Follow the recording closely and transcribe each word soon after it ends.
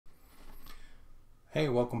Hey,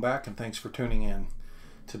 welcome back and thanks for tuning in.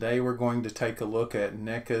 Today we're going to take a look at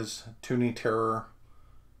Neca's Toony Terror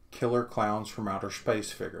Killer Clowns from Outer Space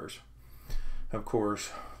figures. Of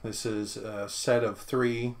course, this is a set of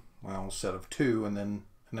three, well, set of two, and then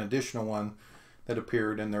an additional one that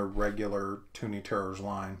appeared in their regular Toony Terrors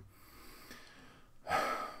line.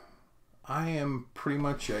 I am pretty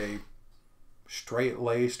much a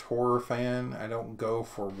straight-laced horror fan. I don't go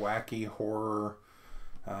for wacky horror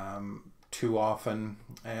too often,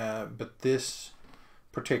 but this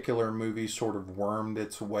particular movie sort of wormed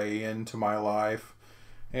its way into my life,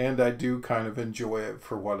 and I do kind of enjoy it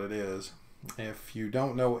for what it is. If you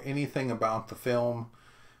don't know anything about the film,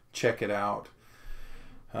 check it out.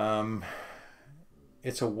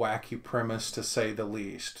 It's a wacky premise, to say the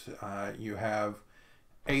least. You have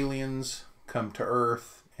aliens come to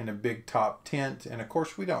Earth in a big top tent, and of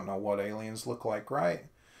course we don't know what aliens look like, right?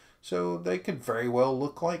 So they could very well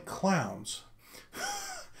look like clowns.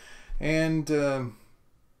 And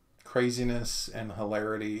craziness and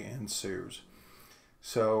hilarity ensues.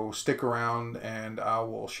 So stick around and I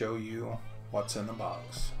will show you what's in the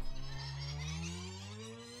box.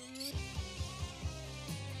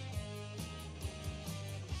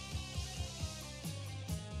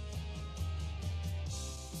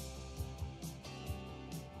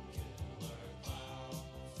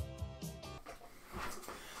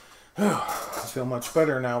 I feel much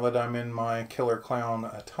better now that I'm in my killer clown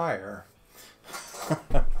attire.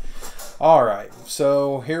 Alright,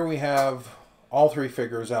 so here we have all three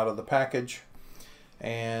figures out of the package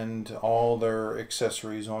and all their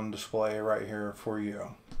accessories on display right here for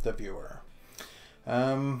you, the viewer.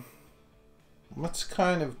 Let's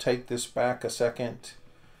kind of take this back a second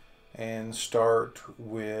and start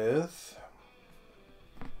with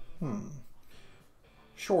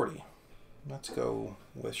Shorty. Let's go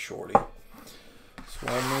with Shorty. So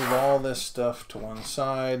I'll move all this stuff to one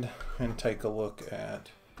side and take a look at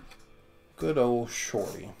good old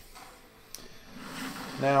Shorty.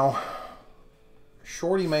 Now,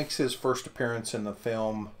 Shorty makes his first appearance in the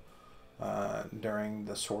film during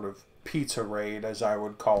the sort of pizza raid, as I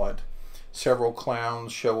would call it. Several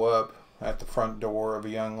clowns show up at the front door of a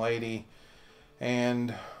young lady,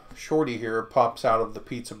 and Shorty here pops out of the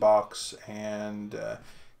pizza box and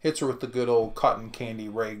hits her with the good old cotton candy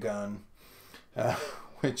ray gun,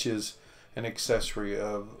 which is an accessory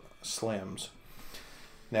of Slim's.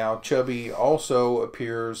 Now, Chubby also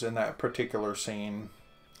appears in that particular scene,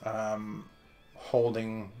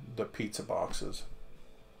 holding the pizza boxes.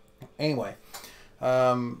 Anyway,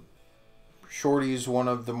 Shorty's one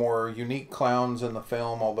of the more unique clowns in the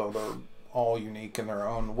film, although they're all unique in their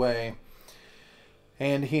own way.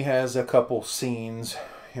 And he has a couple scenes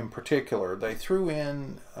in particular. They threw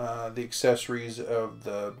in the accessories of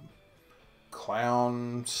the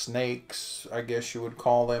clown snakes, I guess you would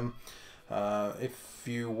call them. If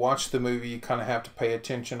you watch the movie, you kind of have to pay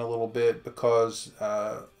attention a little bit, because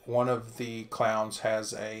one of the clowns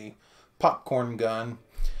has a popcorn gun,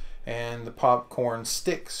 and the popcorn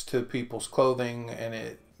sticks to people's clothing and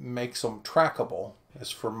it makes them trackable,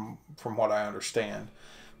 as from what I understand.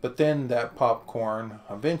 But then that popcorn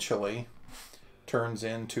eventually turns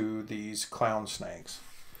into these clown snakes.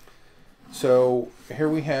 So here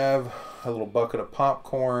we have a little bucket of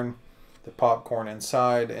popcorn, the popcorn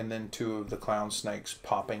inside, and then two of the clown snakes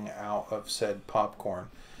popping out of said popcorn.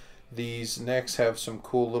 These necks have some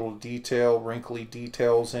cool little detail, wrinkly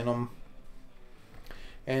details in them,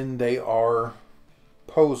 and they are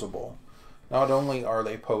posable. Not only are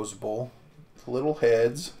they posable, the little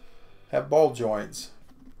heads have ball joints,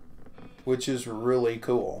 which is really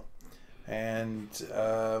cool, and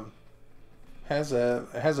has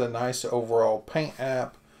a nice overall paint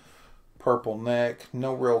app, purple neck,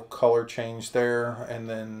 no real color change there, and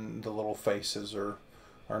then the little faces are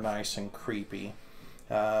nice and creepy.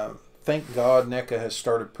 Thank God Neca has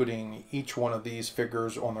started putting each one of these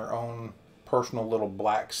figures on their own personal little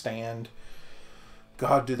black stand.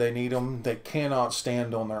 God, do they need them? They cannot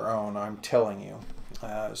stand on their own, I'm telling you.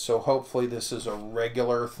 So hopefully this is a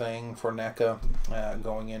regular thing for Neca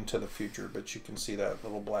going into the future, but you can see that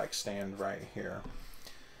little black stand right here.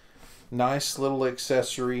 Nice little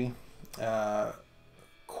accessory.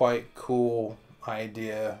 Quite cool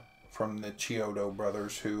idea from the Chiodo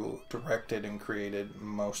brothers, who directed and created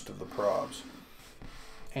most of the props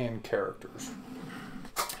and characters.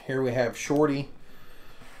 Here we have Shorty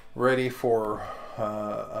ready for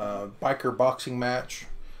a biker boxing match.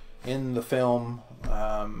 In the film,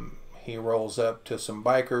 he rolls up to some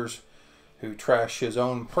bikers who trash his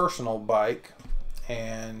own personal bike,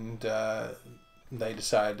 and they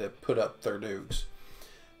decide to put up their dukes.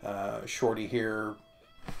 Shorty here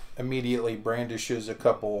immediately brandishes a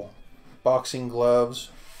couple boxing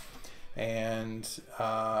gloves and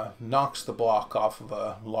knocks the block off of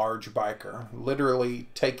a large biker, literally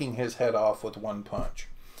taking his head off with one punch.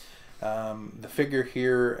 The figure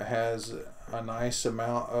here has a nice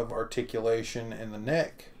amount of articulation in the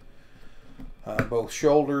neck. Both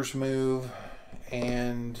shoulders move,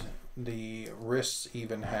 and the wrists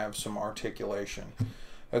even have some articulation.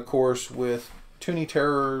 Of course, with Toony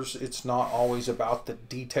Terrors, it's not always about the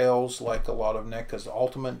details like a lot of Neca's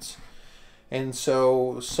Ultimates. And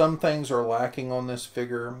so some things are lacking on this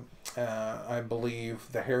figure. I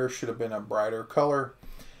believe the hair should have been a brighter color.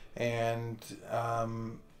 And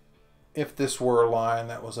if this were a line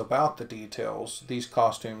that was about the details, these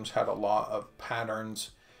costumes had a lot of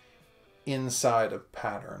patterns inside of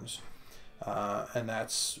patterns. And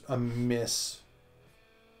that's a miss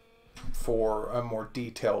for a more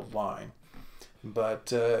detailed line. But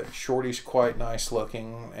Shorty's quite nice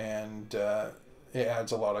looking, and it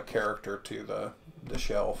adds a lot of character to the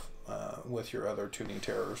shelf with your other Toony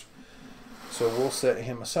Terrors. So we'll set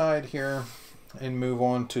him aside here and move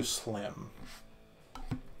on to Slim.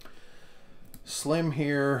 Slim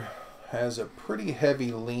here has a pretty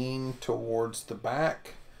heavy lean towards the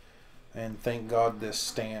back, and thank God this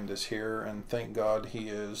stand is here, and thank God he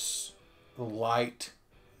is light,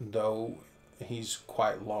 though he's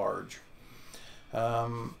quite large.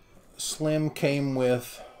 Slim came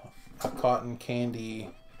with a cotton candy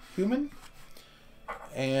human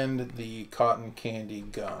and the cotton candy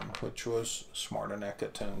gun, which was smart of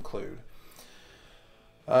Neca to include.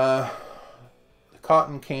 The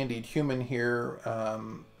cotton candied human here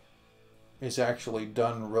is actually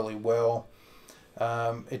done really well.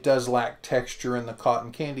 It does lack texture in the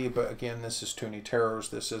cotton candy, but again, this is Toony Terrors.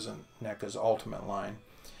 This isn't Neca's Ultimate line.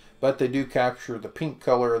 But they do capture the pink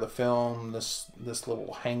color of the film, this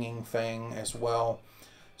little hanging thing as well.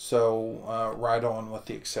 So right on with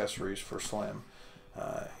the accessories for Slim.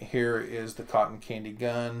 Here is the cotton candy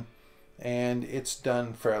gun, and it's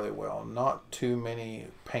done fairly well. Not too many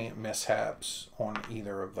paint mishaps on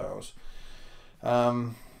either of those.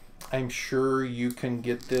 I'm sure you can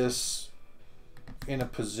get this in a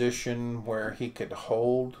position where he could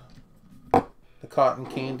hold the cotton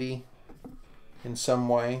candy in some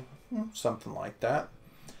way, something like that.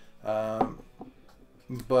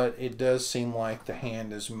 But it does seem like the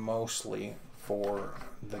hand is mostly for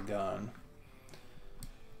the gun.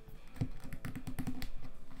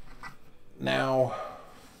 Now,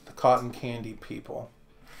 the cotton candy people.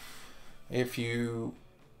 If you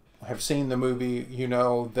have seen the movie, you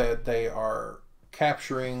know that they are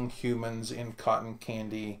capturing humans in cotton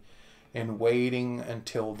candy and waiting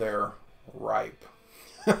until they're ripe.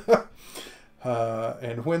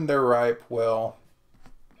 And when they're ripe, well,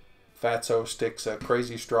 Fatso sticks a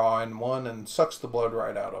crazy straw in one and sucks the blood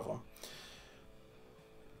right out of them.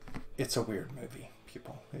 It's a weird movie,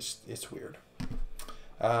 people. It's weird.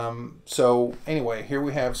 So anyway, here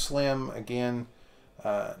we have Slim again.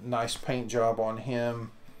 Nice paint job on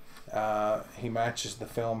him. He matches the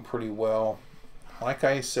film pretty well. Like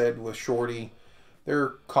I said with Shorty, there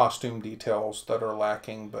are costume details that are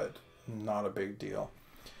lacking, but not a big deal.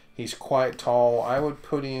 He's quite tall. I would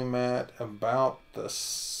put him at about the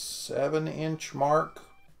 7-inch mark,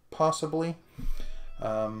 possibly.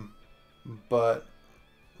 But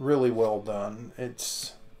really well done.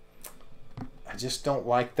 I just don't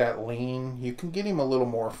like that lean. You can get him a little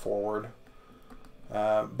more forward.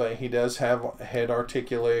 But he does have head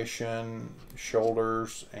articulation,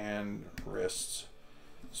 shoulders, and wrists.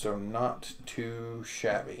 So not too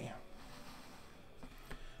shabby.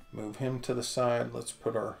 Move him to the side. Let's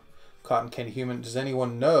put our cotton candy human. Does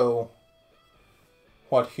anyone know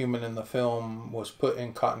what human in the film was put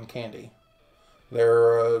in cotton candy?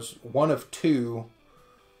 There is one of two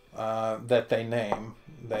that they name.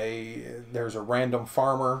 There's a random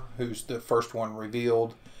farmer who's the first one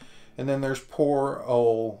revealed. And then there's poor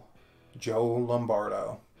old Joe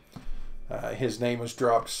Lombardo. His name is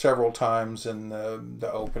dropped several times in the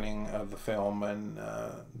opening of the film, and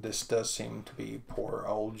this does seem to be poor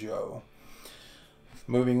old Joe.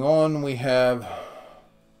 Moving on, we have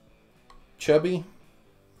Chubby.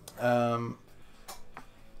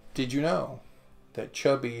 Did you know that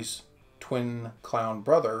Chubby's twin clown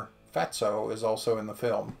brother, Fatso, is also in the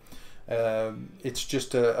film? It's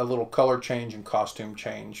just a little color change and costume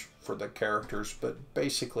change for the characters, but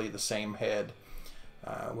basically the same head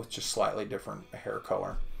with just slightly different hair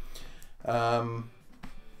color.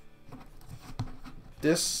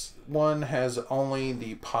 This one has only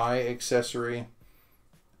the pie accessory.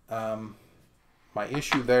 My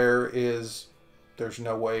issue there is there's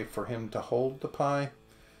no way for him to hold the pie.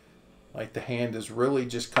 Like the hand is really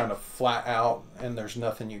just kind of flat out and there's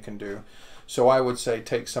nothing you can do. So I would say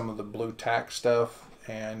take some of the blue tack stuff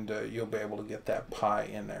and you'll be able to get that pie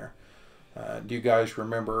in there. Do you guys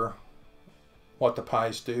remember what the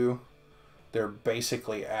pies do? They're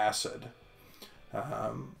basically acid.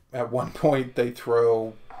 At one point they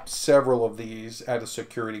throw several of these at a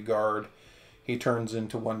security guard. He turns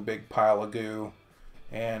into one big pile of goo,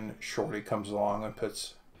 and Shorty comes along and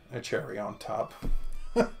puts a cherry on top.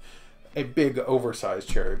 A big oversized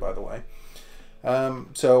cherry, by the way.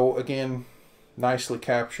 So again, nicely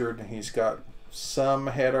captured. He's got some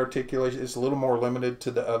head articulation. It's a little more limited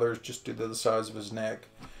to the others just due to the size of his neck.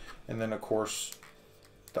 And then of course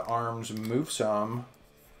the arms move some,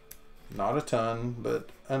 not a ton, but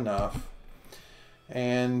enough.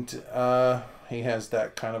 And he has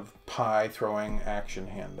that kind of pie throwing action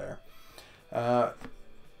hand there.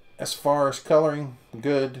 As far as coloring,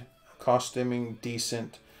 good. Costuming,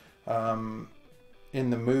 decent. In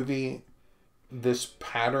the movie, this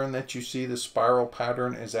pattern that you see, the spiral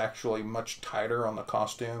pattern, is actually much tighter on the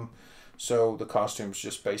costume. So the costume's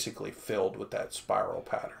just basically filled with that spiral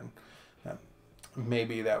pattern.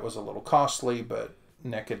 Maybe that was a little costly, but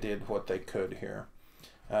NECA did what they could here.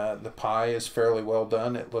 The pie is fairly well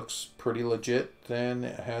done. It looks pretty legit, and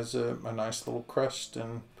it has a nice little crust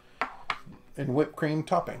and whipped cream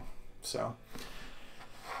topping. So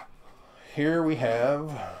here we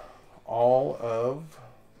have all of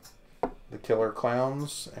the killer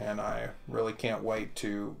clowns, and I really can't wait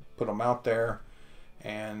to put them out there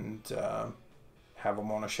and have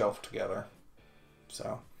them on a shelf together.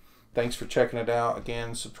 So thanks for checking it out.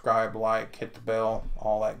 Again, subscribe, like, hit the bell,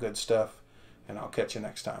 all that good stuff, and I'll catch you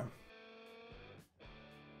next time.